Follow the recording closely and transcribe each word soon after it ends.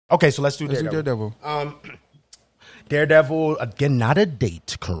Okay, so let's do Daredevil. Daredevil, again, not a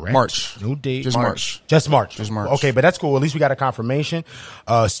date, correct? March. No date. Just March. Just March. Just March. Okay, but that's cool. At least we got a confirmation.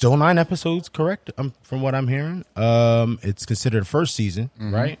 Still 9 episodes, correct? From what I'm hearing. It's considered the first season,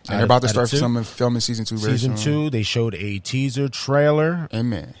 right? And they're about to start filming season 2 very soon. Season 2, they showed a teaser trailer.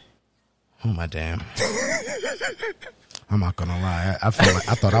 Amen. Oh, my damn. I'm not going to lie. I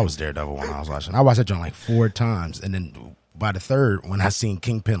thought I was Daredevil when I was watching. I watched that joint like 4 times, and then by the 3rd, when I seen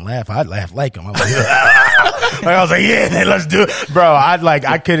Kingpin laugh, I laughed like him. I was like, I was like, yeah, man, let's do it. Bro,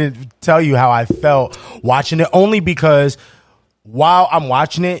 I couldn't tell you how I felt watching it, only because while I'm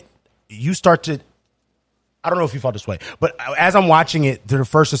watching it, you start to, I don't know if you felt this way, but as I'm watching it the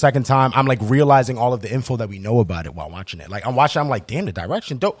first or second time, I'm like realizing all of the info that we know about it while watching it. Like I'm watching, I'm like, damn, the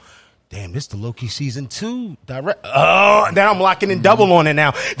direction dope. Damn, this the Loki season 2 direct. Oh, then I'm locking in double on it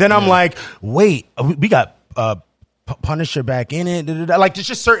now. Then I'm like, wait, we got Punisher back in it. Like there's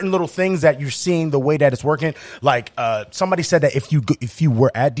just certain little things that you're seeing the way that it's working. Like somebody said that if you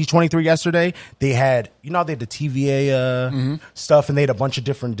were at D23 yesterday, they had the TVA stuff, and they had a bunch of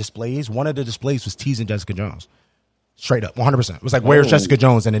different displays. One of the displays was teasing Jessica Jones. Straight up, 100%. It was like, where's Jessica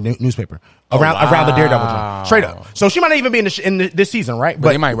Jones in the newspaper around the Daredevil joint. Straight up. So she might not even be in this season, right? But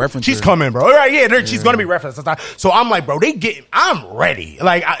they might reference she's her. coming, bro. All right, yeah, she's going to be referenced. So I'm like, bro, I'm ready.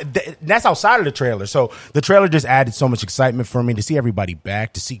 Like that's outside of the trailer. So the trailer just added so much excitement for me to see everybody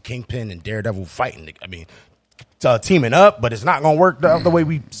back, to see Kingpin and Daredevil fighting. I mean, teaming up, but it's not going to work the way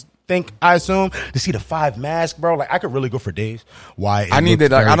we think, I assume. To see the 5 masks, bro, like I could really go for days. Why? I need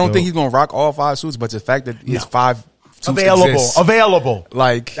that. Like, I don't think he's going to rock all 5 suits, but the fact that his 5 available.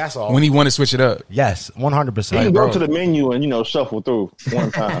 Like that's all. When he want to switch it up. Yes, 100%. You can go to the menu and shuffle through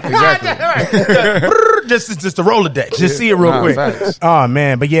one time. Exactly. just to roll the deck. Just see it real quick. Facts. Oh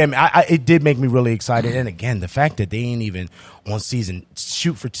man, but yeah, it did make me really excited. And again, the fact that they ain't even on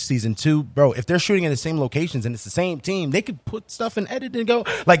shoot for season 2, bro. If they're shooting in the same locations and it's the same team, they could put stuff in edit and go.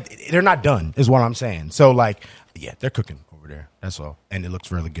 Like they're not done, is what I'm saying. So like, yeah, they're cooking over there. That's all, and it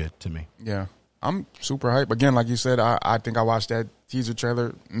looks really good to me. Yeah. I'm super hype. Again, like you said, I think I watched that teaser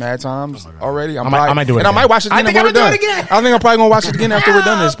trailer mad times already. I might do it, and I might watch it again after we're done. I think I'm probably gonna watch it again after we're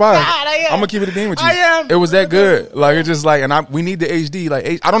done this pod. I'm gonna keep it a game with you. It was that good. Like it's just like, and we need the HD.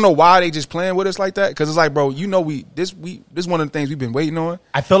 Like I don't know why they just playing with us like that, because it's like, bro, this is one of the things we've been waiting on.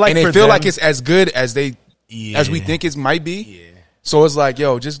 I feel like, and they feel like it's as good as as we think it might be. Yeah. So it's like,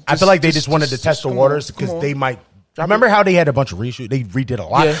 yo, just I feel like they just wanted to test the waters, because they might. Remember how they had a bunch of reshoots? They redid a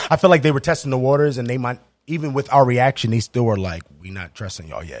lot. Yeah. I feel like they were testing the waters, and they might, even with our reaction, they still were like, we're not trusting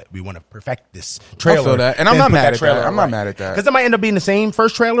y'all yet. We want to perfect this trailer. I feel that. And I'm not mad at that. I'm not mad at that. Because it might end up being the same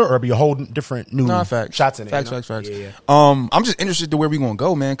first trailer, or be a whole different new shots in it. Facts. Yeah. I'm just interested to where we going to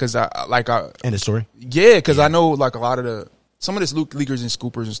go, man, because in the story? Yeah, because I know like a lot of some of this leakers and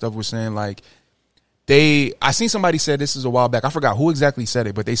scoopers and stuff were saying like, I seen somebody said this is a while back. I forgot who exactly said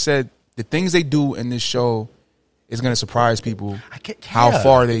it, but they said the things they do in this show is going to surprise people how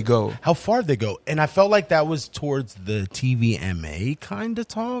far they go. And I felt like that was towards the TVMA kind of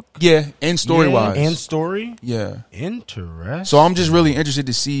talk. Yeah, and story-wise. And story? Yeah. Interesting. So I'm just really interested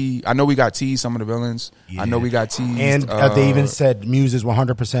to see. I know we got teased some of the villains. Yeah. I know we got teased. And they even said Muse is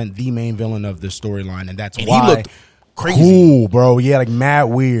 100% the main villain of the storyline, and that's why. He looked crazy. Cool, bro. Yeah, like mad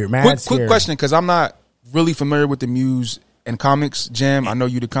weird. Quick question, because I'm not really familiar with the Muse and comics, Jam. I know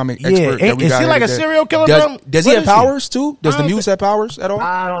you the comic expert. Is he like a serial killer? Does he have powers too? Does the Muse have powers at all?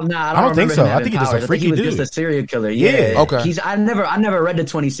 I don't know. I don't think so. I think he's just a freaky dude. He was just a serial killer. Yeah. Okay. I never read the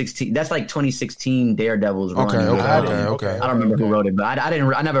 2016. That's like 2016 Daredevil's run. Okay. I don't remember who wrote it, but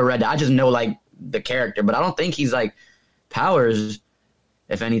I never read that. I just know like the character, but I don't think he's like powers.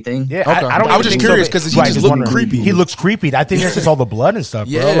 If anything, yeah, okay. I was just curious because he just looked creepy. He looks creepy. I think that's just all the blood and stuff,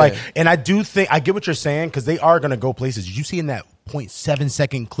 bro. Like, and I do think I get what you're saying, because they are gonna go places. Did you see in that 0.7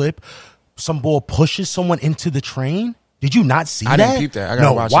 second clip, some boy pushes someone into the train? Did you not see that? I didn't peep that. I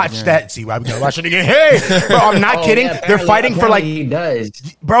gotta watch that. See why we gotta watch it again. Hey, bro, I'm not kidding. Yeah, they're fighting for like he does,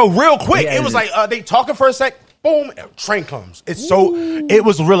 bro. Real quick, it was like they talking for a sec. Boom, train comes. It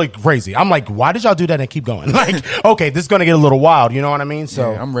was really crazy. I'm like, why did y'all do that and keep going? Like, okay, this is going to get a little wild. You know what I mean?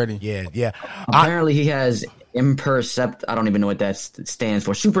 So I'm ready. Yeah. Apparently he has impercept. I don't even know what that stands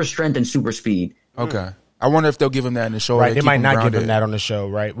for. Super strength and super speed. Okay. I wonder if they'll give him that in the show. Right, they might not give him that on the show,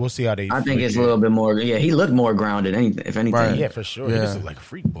 right? We'll see how they. I think it's a little bit more. Yeah, he looked more grounded. If anything, right. Yeah, for sure. Yeah. He just looked like a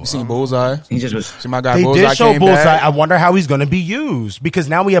freak. You seen Bullseye? He just was. See my guy. They Bullseye did show Bullseye. Back. I wonder how he's going to be used, because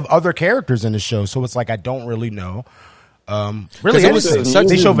now we have other characters in the show, so it's like I don't really know. Really interesting.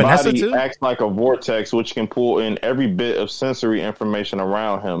 They show Vanessa too. Acts like a vortex, which can pull in every bit of sensory information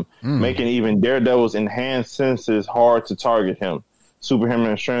around him, making even Daredevil's enhanced senses hard to target him.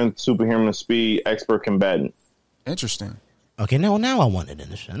 superhuman strength, superhuman speed, expert combatant. Interesting. Okay, now I want it in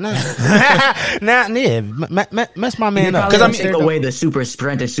the show. Now, mess my man up. Because take away the super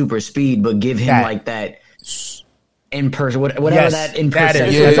strength and super speed, but give him like that in person, whatever that in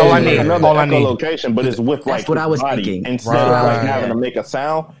person. That's all I need. All I need. Location, but it's with like what I was body. thinking. Instead of like having to make a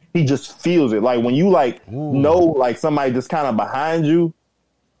sound, he just feels it. Like when you know like somebody just kind of behind you,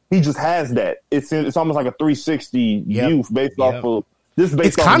 he just has that. It's almost like a 360 view based off of.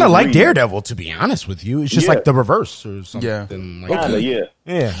 It's kind of like Daredevil, to be honest with you. It's just like the reverse or something.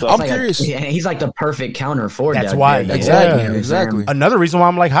 Yeah. So I'm curious. He's like the perfect counter for That's why. Exactly. Another reason why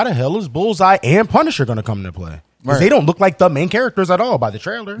I'm like, how the hell is Bullseye and Punisher going to come into play? Because they don't look like the main characters at all by the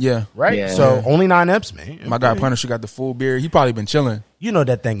trailer. Yeah. Right? Yeah. So only 9 eps, man. My guy Punisher got the full beard. He probably been chilling. You know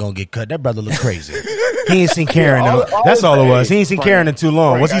that thing going to get cut. That brother look crazy. He ain't seen Karen. That's all it was. He ain't seen Karen in too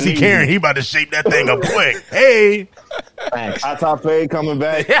long. Once he see Karen, he about to shape that thing up quick. Hey. High top fade coming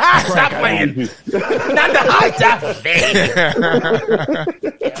back. Stop playing. Not the high top fade.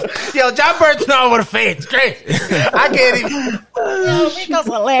 Yo, John Burton's not with a fade. It's crazy. I can't even. Because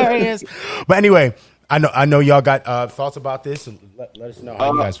hilarious. But anyway, I know y'all got thoughts about this. And let us know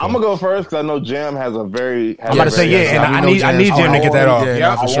how you guys feel. I'm gonna go first because I know Jam has a very. I'm about to say and I need Jam to get that off.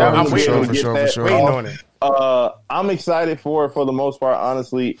 Yeah, for sure. I'm waiting for sure. Waiting on it. I'm excited for it for the most part.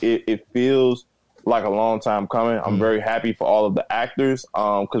 Honestly, it feels like a long time coming. I'm very happy for all of the actors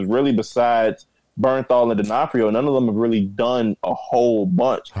because really besides Bernthal and D'Onofrio, none of them have really done a whole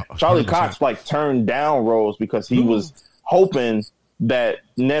bunch. Charlie Cox turned down roles because he was hoping that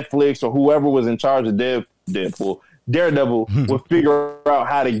Netflix or whoever was in charge of Daredevil would figure out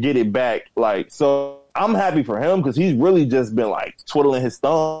how to get it back. So I'm happy for him because he's really just been twiddling his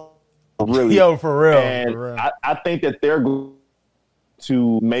thumb. Really. Yo, for real. And for real. I think that they're going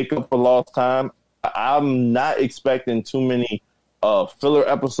to make up for lost time. I'm not expecting too many filler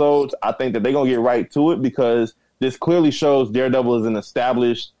episodes. I think that they're going to get right to it because this clearly shows Daredevil is an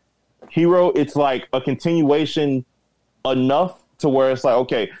established hero. It's like a continuation enough to where it's like,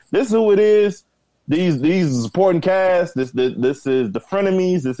 okay, this is who it is. These supporting cast. This is the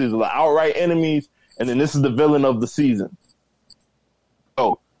frenemies. This is the outright enemies. And then this is the villain of the season.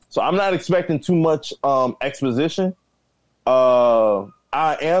 So I'm not expecting too much exposition.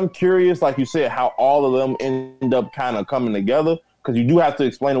 I am curious, like you said, how all of them end up kind of coming together because you do have to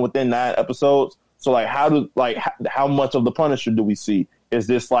explain it within 9 episodes. So how much of the Punisher do we see? Is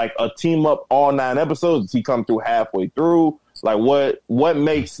this like a team up all 9 episodes? Does he come through halfway through? Like what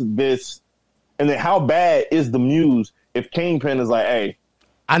makes this? And then how bad is the Muse if Kingpin is like, hey,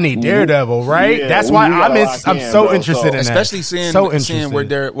 I need Daredevil, right? Yeah, that's why I'm so interested in that. Especially seeing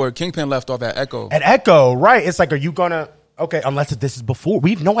where Kingpin left off at Echo. At Echo, right? It's like, are you gonna? Okay, unless this is before.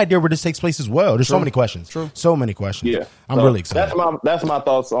 We have no idea where this takes place as well. There's so many questions. So many questions. Yeah, I'm really excited. That's my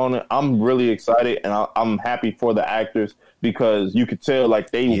thoughts on it. I'm really excited, and I'm happy for the actors because you could tell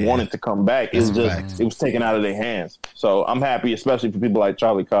they wanted to come back. It's just it was taken out of their hands. So I'm happy, especially for people like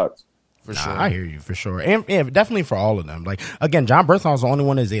Charlie Cox. For sure. I hear you, for sure. And definitely for all of them. Like, again, John Bernthal is the only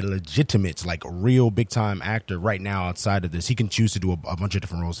one that's a legitimate, real big-time actor right now outside of this. He can choose to do a bunch of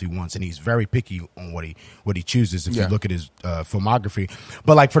different roles he wants, and he's very picky on what he chooses if you look at his filmography.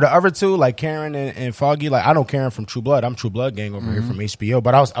 But, for the other two, Karen and Foggy, I know Karen from True Blood. I'm True Blood gang over here from HBO.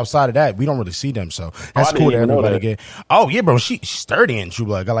 But outside of that, we don't really see them, so that's cool that everybody get. Oh, yeah, bro. She's sturdy in True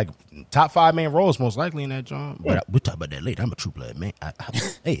Blood. Got, top 5 main roles most likely in that job. But we'll talk about that later. I'm a True Blood, man. I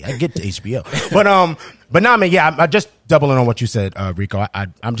get to HBO. But nah, man, I just doubling on what you said, Rico.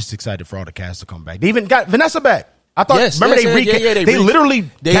 I'm just excited for all the cast to come back. They even got Vanessa back. I thought, they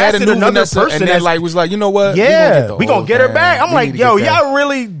literally casted another person and was like, you know what? We gonna get her back. I'm like, yo, y'all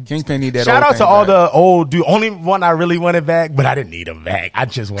really Kingpin need that. Shout out to all the old dude. Only one I really wanted back, but I didn't need him back. I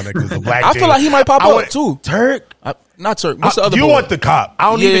just wanted the black. I feel like he might pop up too. Turk. Not Turk. What's the other You boy? Want the cop. I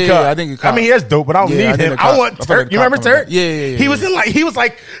don't need the cop. I think the cop. I mean, that's dope, but I don't need him. I want Turk. You remember Turk? Yeah. He was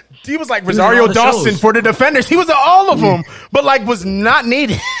like Rosario Dawson for the Defenders. He was in all of them, but was not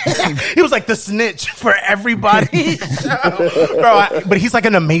needed. He was like the snitch for everybody. Bro, but he's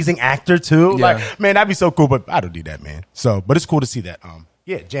an amazing actor too. Yeah. Man, that'd be so cool, but I don't need that, man. So, but it's cool to see that.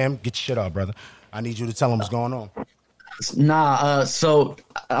 Jam, get your shit off, brother. I need you to tell him what's going on. Nah, so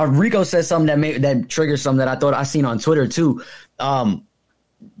Rico said something that triggered something that I thought I seen on Twitter too. To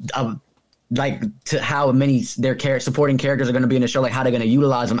how many their supporting characters are going to be in the show, how they're going to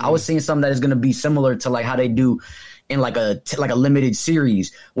utilize them. I was seeing something that is going to be similar to how they do in a limited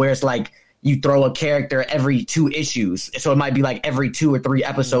series, where it's you throw a character every 2 issues. So it might be every 2 or 3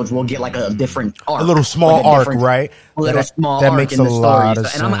 episodes we'll get a different arc. A little small arc, right? A little small that arc makes in the a lot stories. of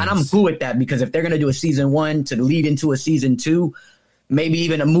sense. And I'm cool with that because if they're going to do a season 1 to lead into a season 2, maybe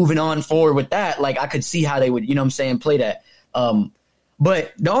even moving on forward with that, like I could see how they would, you know what I'm saying, play that.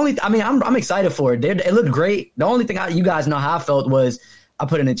 But I'm excited for it. It looked great. The only thing you guys know how I felt was I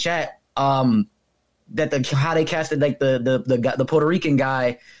put in the chat that how they casted like the Puerto Rican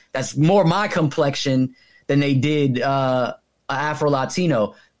guy that's more my complexion than they did Afro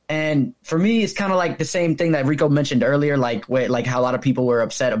Latino. And for me, it's kind of like the same thing that Rico mentioned earlier, like how a lot of people were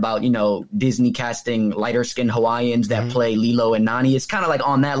upset about, Disney casting lighter skinned Hawaiians that play Lilo and Nani. It's kind of like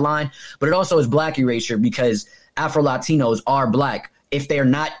on that line, but it also is black erasure because Afro Latinos are black. If they're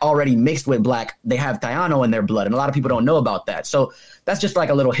not already mixed with black, they have Taino in their blood. And a lot of people don't know about that. So that's just like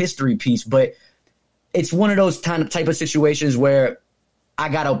a little history piece. But it's one of those type of situations where I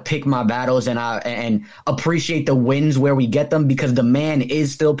got to pick my battles and appreciate the wins where we get them because the man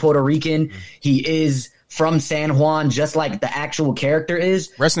is still Puerto Rican. He is from San Juan, just like the actual character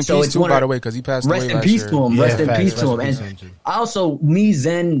is. Rest in peace, too, by the way, because he passed away last year. Rest in peace to him. Rest in peace to him. And also, me,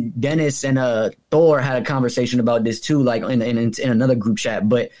 Zen, Dennis, and Thor had a conversation about this, too, like in another group chat.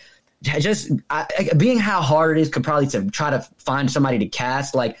 But just being how hard it is probably to try to find somebody to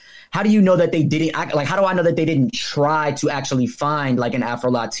cast, like, how do you know that they didn't – like, how do I know that they didn't try to actually find, like, an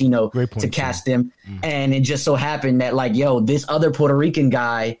Afro-Latino to cast him? And it just so happened that, like, this other Puerto Rican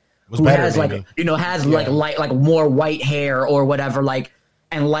guy – who has like like more white hair or whatever, like,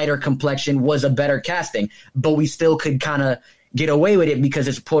 and lighter complexion was a better casting, but we still could kind of get away with it because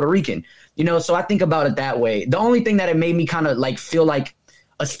it's Puerto Rican, So I think about it that way. The only thing that it made me kind of like feel like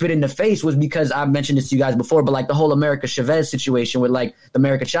a spit in the face was because I mentioned this to you guys before, but like the whole America Chavez situation with like the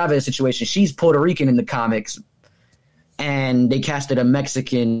America Chavez situation, she's Puerto Rican in the comics. And they casted a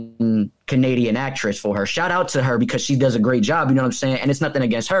Mexican Canadian actress for her. Shout out to her because she does a great job. You know what I'm saying? And it's nothing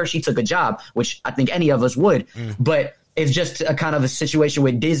against her. She took a job, which I think any of us would. But it's just a kind of a situation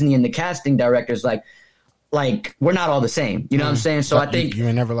with Disney and the casting directors. Like we're not all the same. You know what I'm saying? So I think you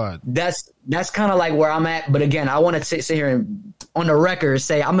ain't never lied. That's kind of like where I'm at. But again, I want to sit here and on the record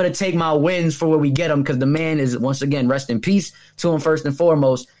say I'm going to take my wins for where we get them because the man is, once again, rest in peace to him first and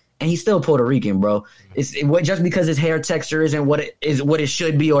foremost. And he's still Puerto Rican, bro. Just because his hair texture isn't what it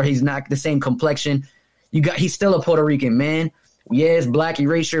should be, or he's not the same complexion. He's still a Puerto Rican man. Yeah, it's black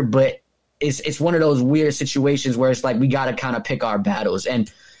erasure, but it's one of those weird situations where it's like we got to kind of pick our battles.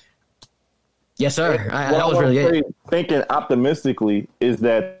 And yes, sir. That was really it. Thinking optimistically is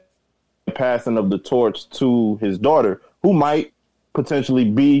that the passing of the torch to his daughter, who might potentially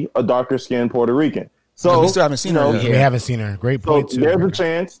be a darker skinned Puerto Rican. So we still haven't seen her. We haven't seen her. Great point, too. There's a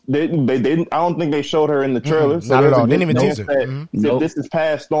chance. They didn't. I don't think they showed her in the trailer. So not at all. Didn't even tease her. If this is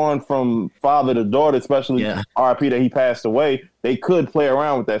passed on from father to daughter, especially RIP that he passed away, they could play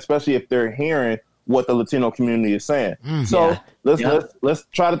around with that, especially if they're hearing what the Latino community is saying. So let's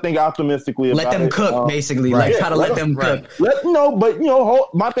try to think optimistically about it. Let them cook, basically. Try to let them cook.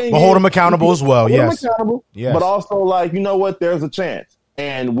 My thing but hold them accountable as well. Yes. But also, like, you know what? There's a chance.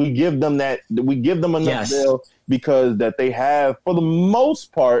 And we give them that. We give them enough bail because that they have, for the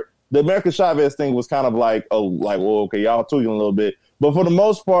most part, the America Chavez thing was kind of like, okay, y'all tweaking a little bit. But for the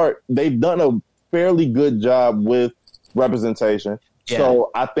most part, they've done a fairly good job with representation. Yeah.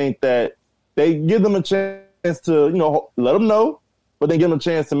 So I think that they give them a chance to, let them know, but they give them a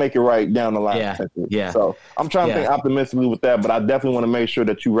chance to make it right down the line. Yeah. So I'm trying to think optimistically with that, but I definitely want to make sure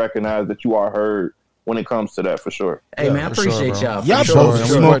that you recognize that you are heard when it comes to that, for sure. Hey, man, I appreciate y'all. Y'all both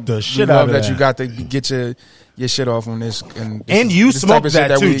smoked the shit out of that. You got to get your shit off on this. And you smoked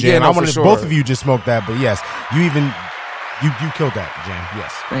that too, Jam. I wanted both of you just smoked that, but yes, you even... You killed that, Jam.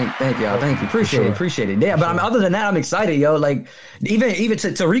 Yes. Thank y'all. Thank you. Appreciate it. Yeah, but I mean, other than that, I'm excited, yo. Like, even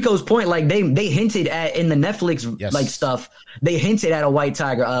to Rico's point, like they hinted at in the Netflix like stuff. They hinted at a white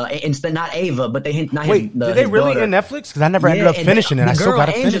tiger. Instead, not Ava, but they hinted. Wait, did they really in Netflix? Because I never ended up finishing it. I still got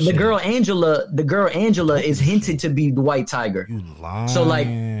to finish it. The girl Angela is hinted to be the white tiger. You lying. So like,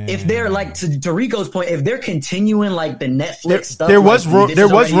 if they're like to Rico's point, if they're continuing like the Netflix stuff, there was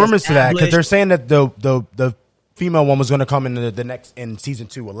rumors to that because they're saying that the female one was going to come in the next in season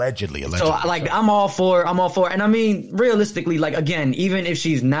 2, allegedly. So like, I'm all for, and I mean, realistically, like, again, even if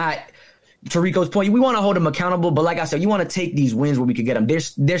she's not, to Rico's point, we want to hold them accountable, but like I said, you want to take these wins where we could get them.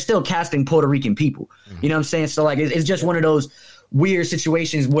 They're still casting Puerto Rican people. You know what I'm saying? So like, it's just one of those weird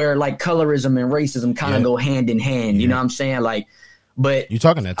situations where like colorism and racism kind of go hand in hand. You know what I'm saying? Like, but you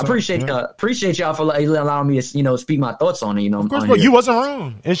talking that? I appreciate y'all for allowing me to speak my thoughts on it. Of course, but you wasn't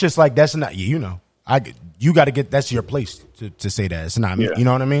wrong. It's just like that's not you got to get, that's your place to say that. It's not me. You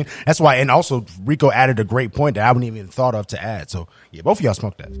know what I mean? That's why. And also Rico added a great point that I wouldn't even thought of to add. So yeah, both of y'all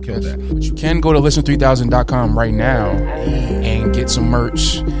smoked that, killed that. But you can go to listen3000.com right now and get some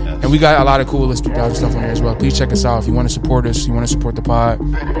merch. And we got a lot of cool Listen 3000 stuff on there as well. Please check us out. If you want to support us, you want to support the pod,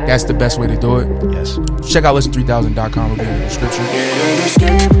 that's the best way to do it. Yes. Check out listen3000.com. We'll be in the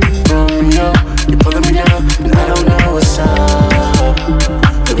description.